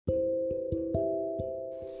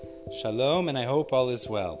Shalom, and I hope all is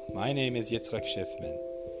well. My name is Yitzchak Schiffman.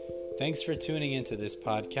 Thanks for tuning into this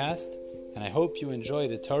podcast, and I hope you enjoy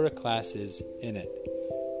the Torah classes in it.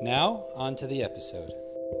 Now, on to the episode.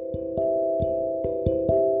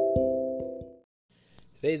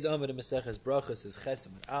 Today's Amud in Maseches Berachos is Ches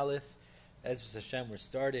Amud Aleph. As Hashem, we're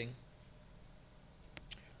starting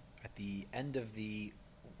at the end of the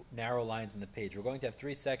narrow lines in the page. We're going to have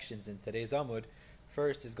three sections in today's Amud.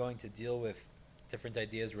 First is going to deal with different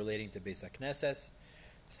ideas relating to Beis haKnesses.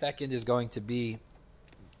 Second is going to be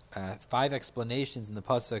 5 explanations in the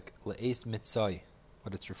pasuk le'es mitzo,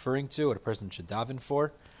 what it's referring to, what a person should daven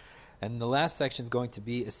for. And the last section is going to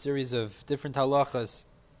be a series of different halachas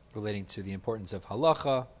relating to the importance of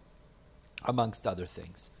halacha, amongst other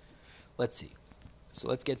things. Let's see. So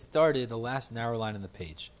let's get started. The last narrow line on the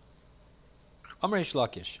page. Amar Reish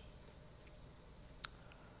Lakish.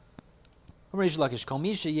 Anybody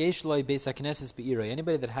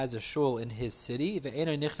that has a shul in his city, he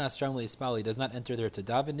does not enter there to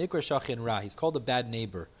daven. He's called a bad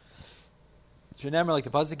neighbor. Like the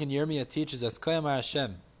pasuk in Yirmiyah teaches us,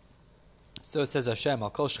 so it says Hashem, all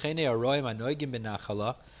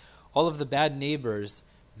of the bad neighbors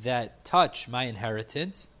that touch my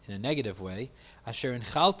inheritance in a negative way, that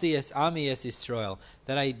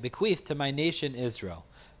I bequeath to my nation Israel.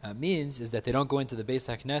 Means is that they don't go into the Beis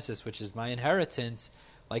haKnesses, which is my inheritance,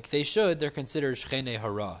 like they should. They're considered shchenei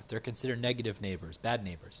hara. They're considered negative neighbors, bad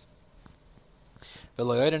neighbors.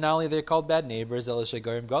 Not only they're called bad neighbors,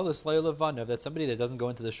 that somebody that doesn't go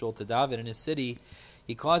into the shul to daven in his city,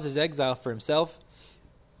 he causes exile for himself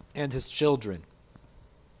and his children.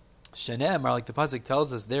 Shenem, like the pasuk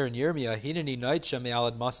tells us there in Yirmiyah, Hineni noitcha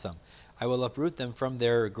me'alad masam, I will uproot them from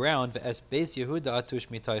their ground. Ve'es Beis Yehuda atush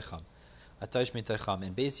mitaycham. And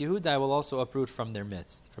Beis Yehuda I will also uproot from your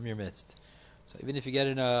midst. So even if you get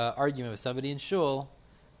in an argument with somebody in shul,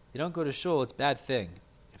 you don't go to shul, it's a bad thing.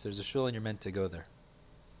 If there's a shul and you're meant to go there.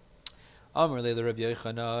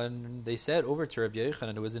 They said over to Rabbi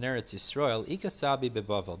Yochanan, it was in Eretz Yisrael, Ika Sabi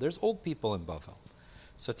beBavel. There's old people in Bavel.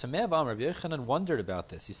 So Tamev Rabbi Yochanan wondered about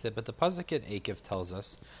this. He said, but the pasuk in Akev tells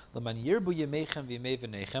us, it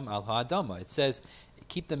says,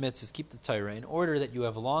 keep the mitzvahs, keep the Torah, in order that you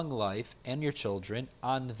have long life and your children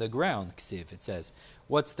on the ground. Ksiv, it says,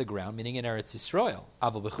 what's the ground? Meaning in Eretz Yisrael.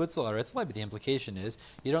 Aval b'chutz la'aretz, but the implication is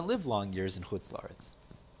you don't live long years in chutz la'aretz.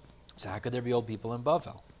 So how could there be old people in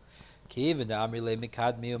Bavel? When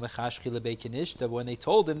they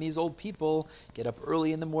told him, these old people get up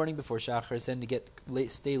early in the morning before Shachar and to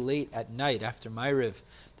stay late at night after Ma'ariv,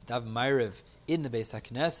 to daven Ma'ariv in the Beis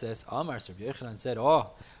haKnesses, Amar Rabbi Yochanan said,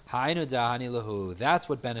 that's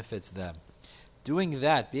what benefits them. Doing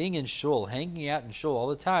that, being in shul, hanging out in shul all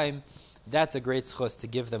the time, that's a great schus to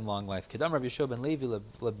give them long life. Kedam Rabbi Yeshua ben Levi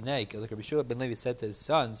lebnei, like Rabbi Yeshua ben Levi said to his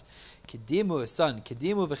sons, Kedimu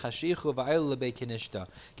v'chashichu v'aylu lebei kinishta.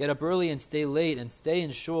 Get up early and stay late and stay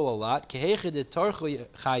in shul a lot, in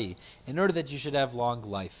order that you should have long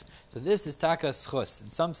life. So this is taka schus.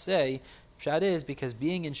 And some say, Pshat is because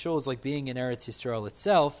being in shul is like being in Eretz Yisrael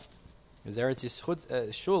itself.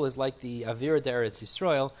 Because shul is like the avira to Eretz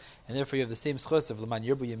Yisrael, and therefore you have the same schus of l'man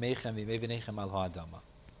yirbu yemechem v'meveinechem al ha'adama.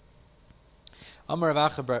 Amar Rabbi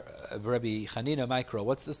Chanina Mikro.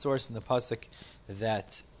 What's the source in the pasuk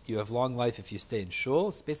that you have long life if you stay in shul?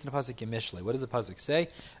 It's based on the pasuk in Mishlei. What does the pasuk say?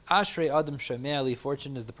 Ashrei Adam Shemei,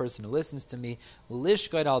 fortunate is the person who listens to me.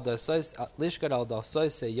 Lishgad al dalsois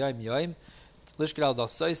yom yom. Lishgad al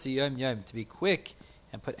dalsois yom yom. To be quick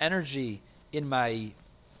and put energy in my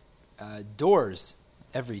doors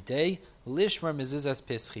every day. Lishmar mezuzas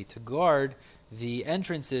peschi, to guard the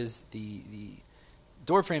entrances, the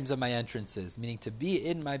door frames of my entrances, meaning to be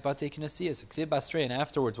in my batei knesiyos. And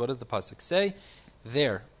afterwards, what does the pasuk say?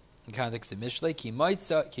 There, in context of Mishlei, ki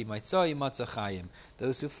mitzo yimatza chayim.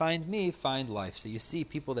 Those who find me find life. So you see,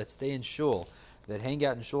 people that stay in shul, that hang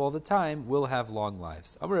out in shul all the time, will have long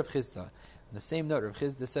lives. Amar Rav Chisda. On the same note, Rav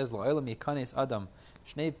Chisda says, Lo'elam yikanes adam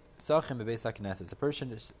shnei psachim bebeis haKnesses.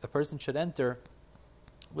 A person should enter.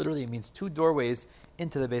 Literally, it means 2 doorways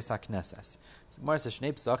into the Beis haKnesses.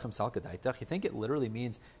 You think it literally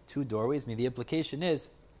means 2 doorways? I mean, the implication is,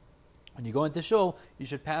 when you go into shul, you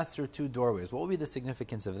should pass through 2 doorways. What will be the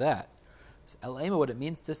significance of that? So, what it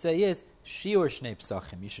means to say is, shiur shnei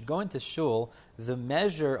psachim. You should go into shul the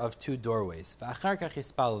measure of 2 doorways.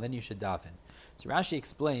 Then you should daven. So Rashi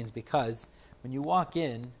explains, because when you walk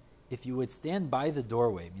in, if you would stand by the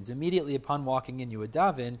doorway, means immediately upon walking in you would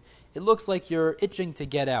daven, it looks like you're itching to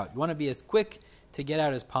get out. You want to be as quick to get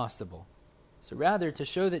out as possible. So rather, to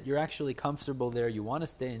show that you're actually comfortable there, you want to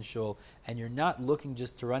stay in shul, and you're not looking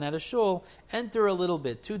just to run out of shul, enter a little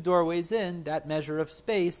bit, 2 doorways in, that measure of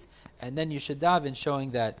space, and then you should daven,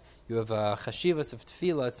 showing that you have a chashivas of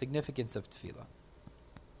tefillah, a significance of tefillah.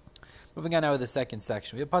 Moving on now to the second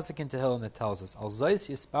section. We have pasuk in Tehillim that tells us, Al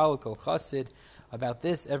Zayis Yispal Kol Chasid. About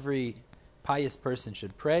this, every pious person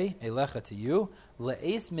should pray, Elecha to you,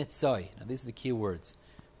 Le'es mitzai. Now these are the key words.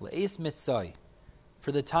 Le'es mitzai.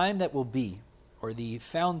 For the time that will be, or the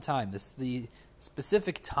found time, the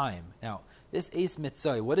specific time. Now, this Eis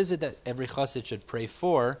Mitzai, what is it that every chassid should pray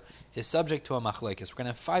for, is subject to a machlekes. We're going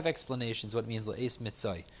to have 5 explanations what it means Eis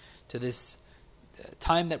Mitzai, to this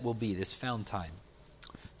time that will be, this found time.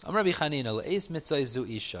 So, Am Rabbi Chanina, Eis Mitzai zu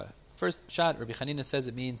isha. First shot, Rabbi Chanina says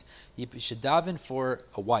it means you should daven for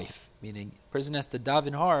a wife, meaning a person has to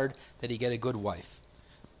daven hard that he get a good wife.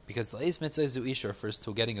 Because the Eis Mitzvah zu Isha refers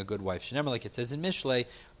to getting a good wife. Shenemar, like it says in Mishlei,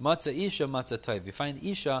 Matzah Isha, Matzah Tov. If you find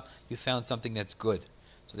Isha, you found something that's good.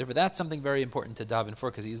 So therefore, that's something very important to daven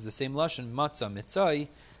for, because he uses the same lashon, Matzah Mitzai.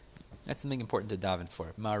 That's something important to daven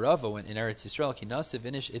for. Ma'arava, when in Eretz Yisrael, Kinase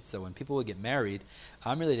Vinish Itza, when people would get married,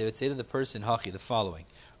 Amrili, they would say to the person, Hachi, the following: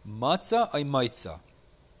 Matzah ay Maitzah.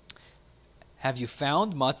 Have you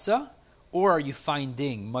found Matzah, or are you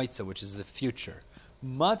finding Maitzah, which is the future?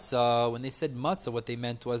 Matzah, when they said matzah, what they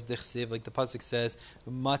meant was the chsiv, like the pasuk says,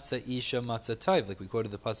 matzah isha matzah tov, like we quoted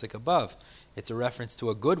the pasuk above. It's a reference to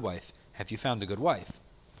a good wife. Have you found a good wife?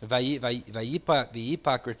 Vayipak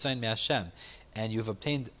ritzayin me'Hashem, and you've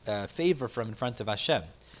obtained favor from in front of Hashem.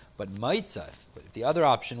 But maitzah, the other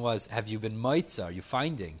option was, have you been maitzah? Are you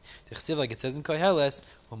finding? The chsiv, like it says in Koheles,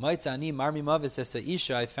 u'maitzah ani marmi mavis esa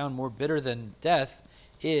isha, I found more bitter than death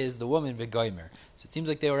is the woman v'goymer. So it seems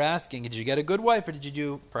like they were asking, did you get a good wife, or did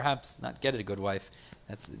you perhaps not get a good wife?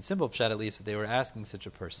 That's in simple pshat, at least, but they were asking such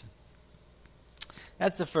a person.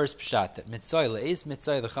 That's the first pshat, that mitzvah, le'es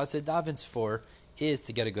mitzvah, the chassid davens for, is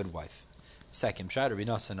to get a good wife. Second pshat, Rabbi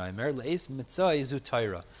Nosson Omer, le'es mitzvah zu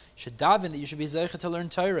Torah. Should daven that you should be zeicha to learn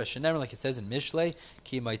Torah. Should never, like it says in Mishlei,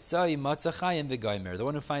 ki maitzai matzah chayim v'goymer. The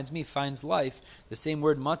one who finds me finds life. The same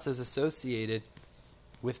word matzah is associated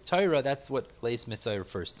with Torah. That's what Leis Mitzvah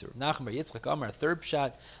refers to. Nachum Bar Yitzchak Amar, third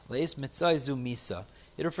pshat, Leis Mitzvah zu Misa.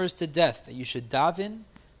 It refers to death, that you should daven,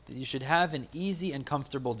 that you should have an easy and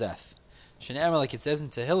comfortable death. Shne'emar, like it says in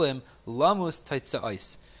Tehillim, Lamus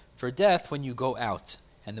Taitza'is, for death when you go out.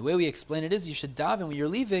 And the way we explain it is, you should daven when you're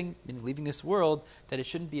leaving this world, that it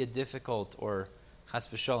shouldn't be a difficult or chas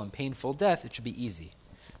v'shalom painful death, it should be easy.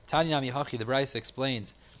 Tani Nami Hachi, the Beis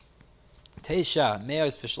explains, Teisha,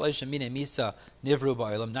 Me'os V'shleisha Mine Misa Nivru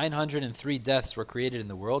Ba'olam. 903 deaths were created in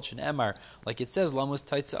the world. Shne'emar, like it says, Lamus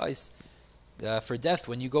Taitza'is, for death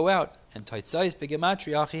when you go out. And Taitza'is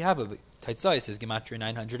begematria Hachi Hava. Taitza'is is gematria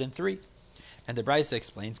 903. And the Beis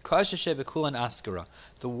explains, Kasha Shebekulan Askara.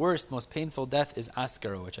 The worst, most painful death is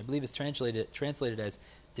Askara, which I believe is translated as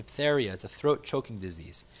diphtheria. It's a throat choking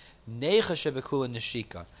disease. Neicha Shebekulan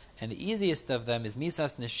Neshika. And the easiest of them is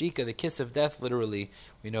Misas Neshika, the kiss of death, literally.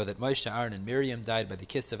 We know that Moshe, Aaron, and Miriam died by the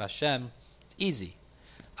kiss of Hashem. It's easy.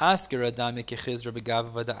 Askara Dami Kechizra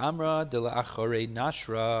Begava da Amra de la Achore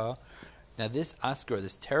Nashra. Now this Askara,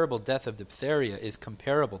 this terrible death of diphtheria, is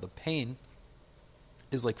comparable. The pain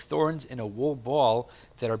is like thorns in a wool ball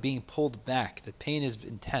that are being pulled back. The pain is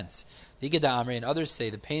intense. Vigada Amri and others say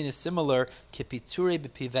the pain is similar kipiture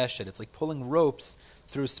b'piveshet. It's like pulling ropes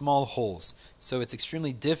through small holes. So it's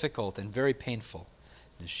extremely difficult and very painful.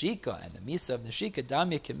 Neshika, and the misa of Neshika,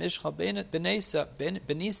 damya kimishcha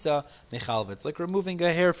benisa mechalva. It's like removing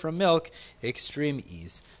a hair from milk, extreme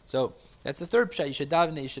ease. So that's the third pshat. You should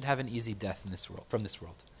daven that you should have an easy death in this world, from this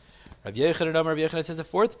world. Rabbi Yochanan says a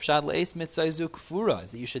fourth pshat, le'es mitzayzu kfura,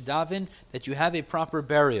 is that you should daven that you have a proper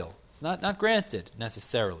burial. It's not granted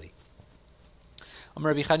necessarily.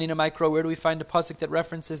 Rabbi Chanina Mikro, where do we find a pasuk that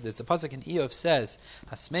references this? A pasuk in Eov says,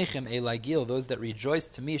 Hasmechem elagil, those that rejoice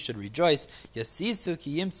to me should rejoice. Yasisu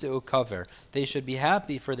ki yimtzeu kaver, they should be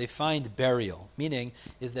happy for they find burial. Meaning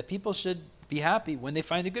is that people should be happy when they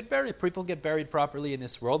find a good burial. People get buried properly in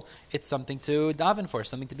this world. It's something to daven for,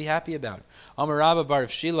 something to be happy about. Amar Rabba bar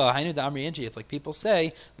of Shila, Hainu da Amri Inchi. It's like people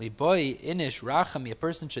say, Liboy inish rachami, a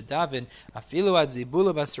person should daven afilu ad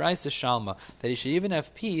zibula basraisa shalma, that he should even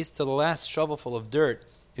have peace till the last shovelful of dirt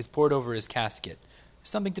is poured over his casket. There's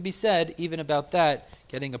something to be said even about that,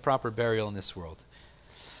 getting a proper burial in this world.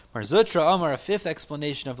 Mar Zutra Amar, a fifth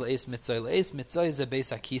explanation of Le'es Mitzvah. Le'es Mitzvah is a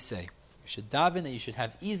Beis hakisei. You should daven that you should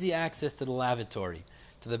have easy access to the lavatory,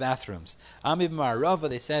 to the bathrooms. Ami b'Marava,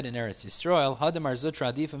 they said in Eretz Yisrael, Hada Mar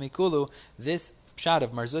Zutra Adifa Mikulu, this pshat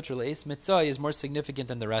of Mar Zutra Le'es Mitzvah is more significant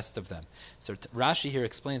than the rest of them. So Rashi here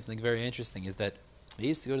explains something very interesting, is that They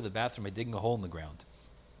used to go to the bathroom by digging a hole in the ground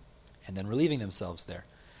and then relieving themselves there.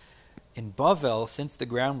 In Bavel, since the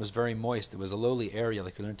ground was very moist, it was a lowly area,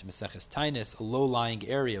 like we learned to Maseches Tainis, a low-lying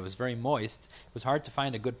area. It was very moist. It was hard to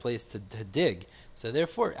find a good place to dig. So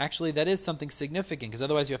therefore, actually, that is something significant, because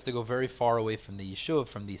otherwise you have to go very far away from the yeshuv,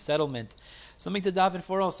 from the settlement. Something to daven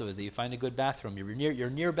for also is that you find a good bathroom. You're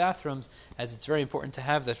near bathrooms, as it's very important to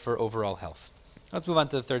have that for overall health. Let's move on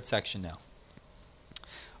to the third section now.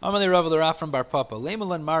 Amalei Rav L'Rafram Bar Papa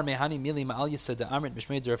Leimalan Mar Mehani Mili Ma'al Yisad Amrit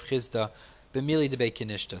Mishmei Rav Chizda B'Mili Debei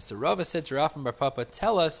Kinishta. So Rava said to Rafram Bar Papa,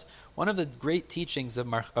 tell us one of the great teachings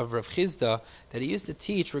of Rav Chizda that he used to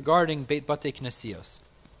teach regarding Beit Batei Knesios.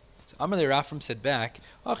 So Amalei Rafram said back,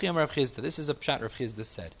 Achiyam Rav Chizda, this is a pshat Rav Chizda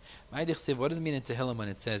said. Ma'idich Siv, what does it mean in Tehillim when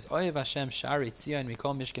it says, Oyev Hashem Shari Tzion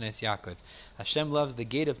Mikol Mishkenes Yaakov? Hashem loves the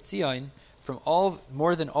gate of Tzion from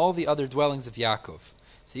more than all the other dwellings of Yaakov.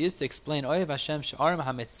 So he used to explain, Oyev Hashem Sha'arim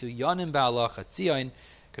HaMetzuyonim Ba'alacha. Tzion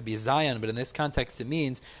could be Zion, but in this context it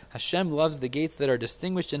means Hashem loves the gates that are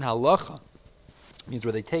distinguished in Halacha. It means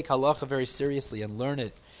where they take Halacha very seriously and learn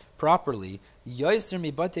it properly. Yoiser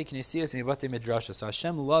Mibatei Knesios Mibatei Midrashos. So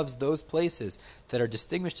Hashem loves those places that are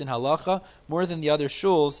distinguished in Halacha more than the other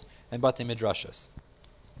shuls and Batei Midrashos.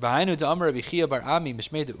 B'hainu da'amar Rabbi Chia bar Ami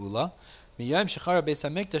mishmei de'ula. From the day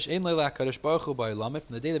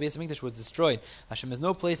the Beis HaMikdash was destroyed, Hashem has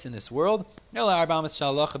no place in this world,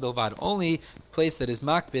 only place that is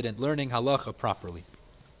makbid and learning halacha properly.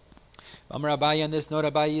 Amar Abaye, on this note,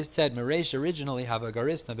 Abaye said, Meresh originally have a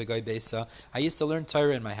garisna begoy Beisa. I used to learn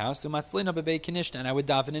Torah in my house, umatzlina bebei kinishta, and I would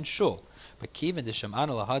daven in shul. But kiven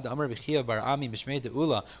deshamana lahad Amar Bechia bar Ami mishmei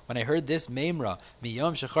deula. When I heard this memra,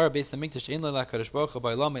 miyom shechar Beis HaMikdash ein leila Kadosh Baruch Hu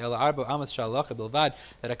ba'ilama ela arba amas shalacha bilvad,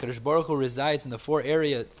 that Kadosh Baruch Hu resides in the four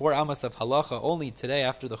amas of halacha only today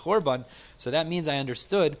after the Chorban. So that means I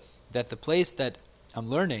understood that the place that I'm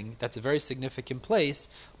learning, that's a very significant place.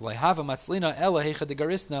 So I started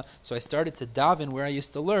to daven where I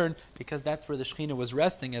used to learn, because that's where the Shekhinah was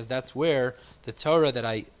resting, as that's where the Torah that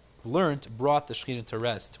I learned brought the Shekhinah to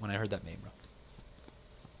rest when I heard that memra.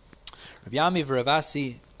 Rabbi Yami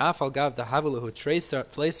v'Ravasi afal gav dahavelahu treiser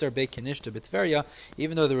bekinishta b'Tveria,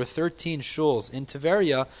 even though there were 13 shuls in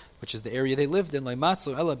Tveria, which is the area they lived in,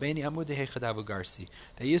 leimatzu ela beini amudei hechadavu garsi.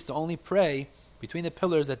 They used to only pray between the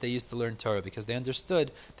pillars that they used to learn Torah, because they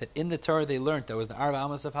understood that in the Torah they learned, that was the Arba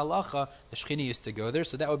Amos of Halacha, the Shekhinah used to go there,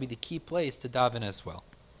 so that would be the key place to daven as well.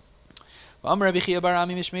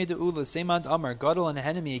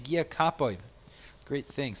 Great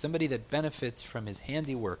thing. Somebody that benefits from his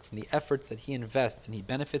handiwork, from the efforts that he invests, and he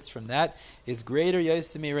benefits from that, is greater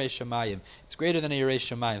Yosem Yirei Shamayim. It's greater than a Yirei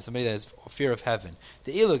Shamayim, somebody that has fear of heaven.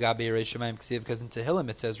 The Ilu Gabe Yirei Shamayim, because in Tehillim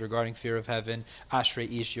it says regarding fear of heaven, Ashrei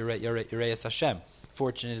Ish Yireis Hashem.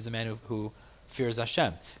 Fortunate is a man who fears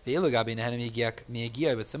Hashem. The Ilu Gabe Nehenim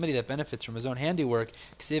Miyagia, but somebody that benefits from his own handiwork,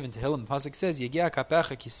 Ksiv in Tehillim, the pasuk says, Yagia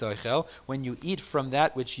Kapecha Kisoichel, when you eat from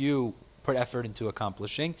that which you put effort into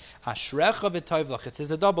accomplishing. Ashrecha v'toivlach. It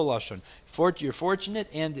says a double lashon. You're fortunate,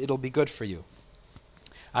 and it'll be good for you.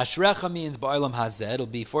 Ashrecha means ba'olam hazeh. It'll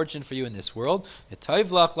be fortunate for you in this world.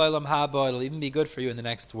 V'toivlach la'olam haba. It'll even be good for you in the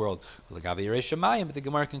next world. L'gavi Yirei Shamayim. But the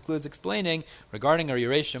Gemara concludes explaining regarding our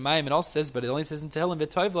Yirei Shamayim. It also says, but it only says in Tehillim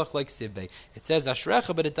v'toivlach like sivbei. It says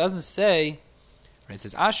ashrecha, but it doesn't say. It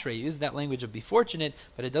says Ashrei, use that language of be fortunate,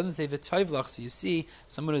 but it doesn't say v'toivlach. So you see,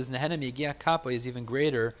 someone who's nehenem yigia kappa is even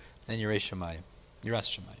greater than Yirei Shamayim, Yiras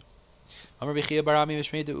Shamayim.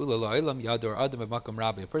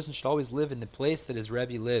 A person should always live in the place that his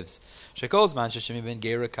Rebbe lives. Because as long as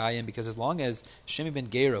Shimi ben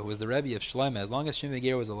Gera, who was the Rebbe of Shlomo, as long as Shimi ben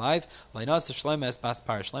Gera was alive,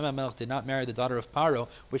 Shlomo Melech did not marry the daughter of Paro,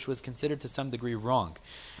 which was considered to some degree wrong.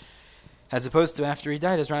 As opposed to after he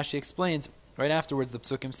died, as Rashi explains, right afterwards, the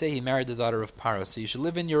Psukim say he married the daughter of Paro. So you should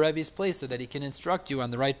live in your Rebbe's place so that he can instruct you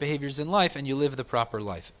on the right behaviors in life, and you live the proper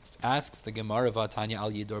life. Asks the Gemara Vatanya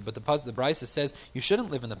al Yidor, but the Brisa says you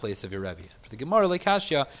shouldn't live in the place of your Rebbe. For the Gemara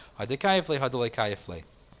Lekashya, Hadekayefle, Hadalekayefle.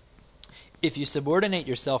 If you subordinate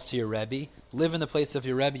yourself to your Rebbe, live in the place of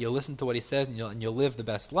your Rebbe, you'll listen to what he says, and you'll live the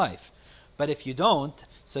best life. But if you don't,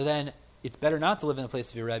 so then it's better not to live in the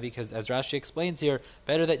place of your Rebbe, because as Rashi explains here,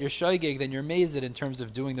 better that you're shoygig than you're mazed in terms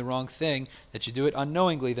of doing the wrong thing, that you do it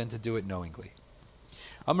unknowingly than to do it knowingly.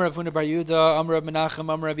 Amar Rav Huna bar Yehuda, Amar Rav Menachem,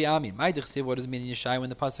 Amar Rabbi Ami. What does it mean in Yeshai when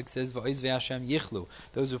the pasuk says V'oizvei Hashem yichlu?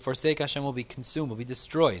 Those who forsake Hashem will be consumed, will be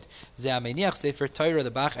destroyed. Ze'ameniach Sefer Torah.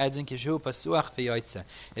 The Bach adds in Kishu Pasuach v'yoytze.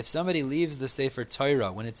 If somebody leaves the Sefer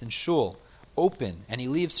Torah when it's in shul open and he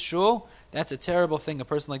leaves shul, that's a terrible thing. A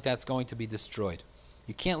person like that's going to be destroyed.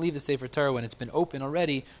 You can't leave the Sefer Torah when it's been open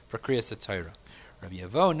already for Kriyas HaTorah. Rabbi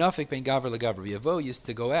Yavo, Nafik ben Gavra Lagav. Rabbi Yavo used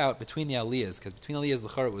to go out between the aliyahs, because between aliyahs,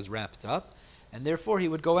 l'chara was wrapped up, and therefore he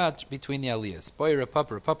would go out between the aliyahs. Boy,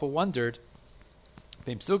 Rapapa wondered,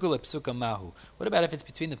 what about if it's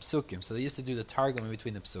between the psukim? So they used to do the targum in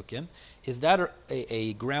between the psukim. Is that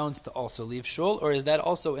a grounds to also leave shul, or is that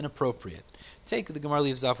also inappropriate? The Gemara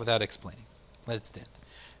leaves off without explaining. Let it stand.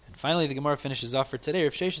 And finally, the Gemara finishes off for today.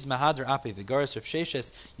 Rav Sheshes mahadr ape v'garas. Rav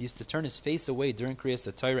Sheshes used to turn his face away during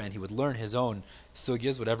Kriyas HaTorah, and he would learn his own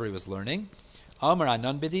sugyas, whatever he was learning. Amar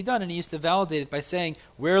anan b'didan, and he used to validate it by saying,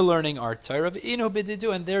 we're learning our Torah, v'ino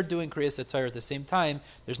b'didu, and they're doing Kriyas HaTorah at the same time.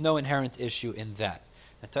 There's no inherent issue in that.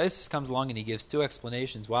 Now Tosfos comes along and he gives two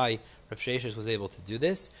explanations why Rav Sheshes was able to do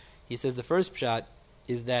this. He says the first pshat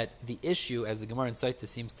is that the issue, as the Gemara in Sotah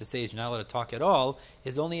seems to say, is you're not allowed to talk at all,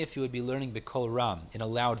 is only if you would be learning b'kol ram, in a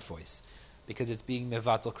loud voice, because it's being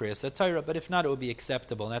mevatel kriyas HaTorah, but if not, it would be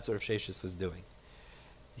acceptable, and that's what Rav Sheshes was doing.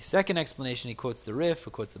 The second explanation, he quotes the Rif,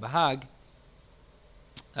 or quotes the Bahag.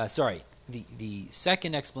 The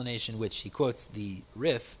second explanation, which he quotes the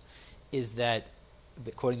Rif, is that,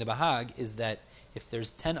 quoting the Bahag, is that if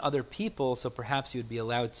there's 10 other people, so perhaps you would be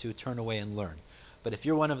allowed to turn away and learn. But if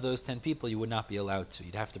you're one of those 10 people, you would not be allowed to.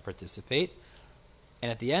 You'd have to participate.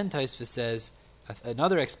 And at the end, Tosfos says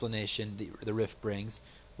another explanation the Rif brings,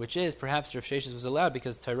 which is perhaps Rav Sheshes was allowed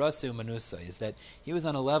because Tarasu Manusa, is that he was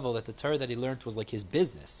on a level that the Torah that he learned was like his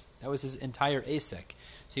business. That was his entire asek.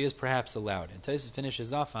 So he was perhaps allowed. And Tosfos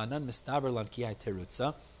finishes off, Anan mistaber lan ki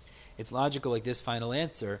terutza. It's logical like this final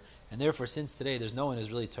answer, and therefore since today there's no one who's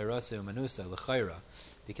really Tarasu Manusa, l'chayra,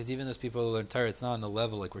 because even those people who learn Torah, it's not on the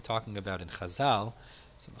level like we're talking about in Chazal.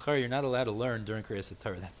 So l'chayra, you're not allowed to learn during Kriyas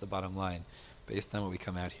Torah. That's the bottom line, based on what we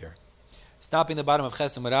come out here. Stopping the bottom of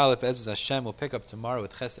Ches Amud Aleph, Be'ezus Hashem, we'll pick up tomorrow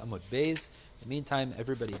with Ches Amud Beis. In the meantime,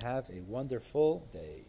 everybody have a wonderful day.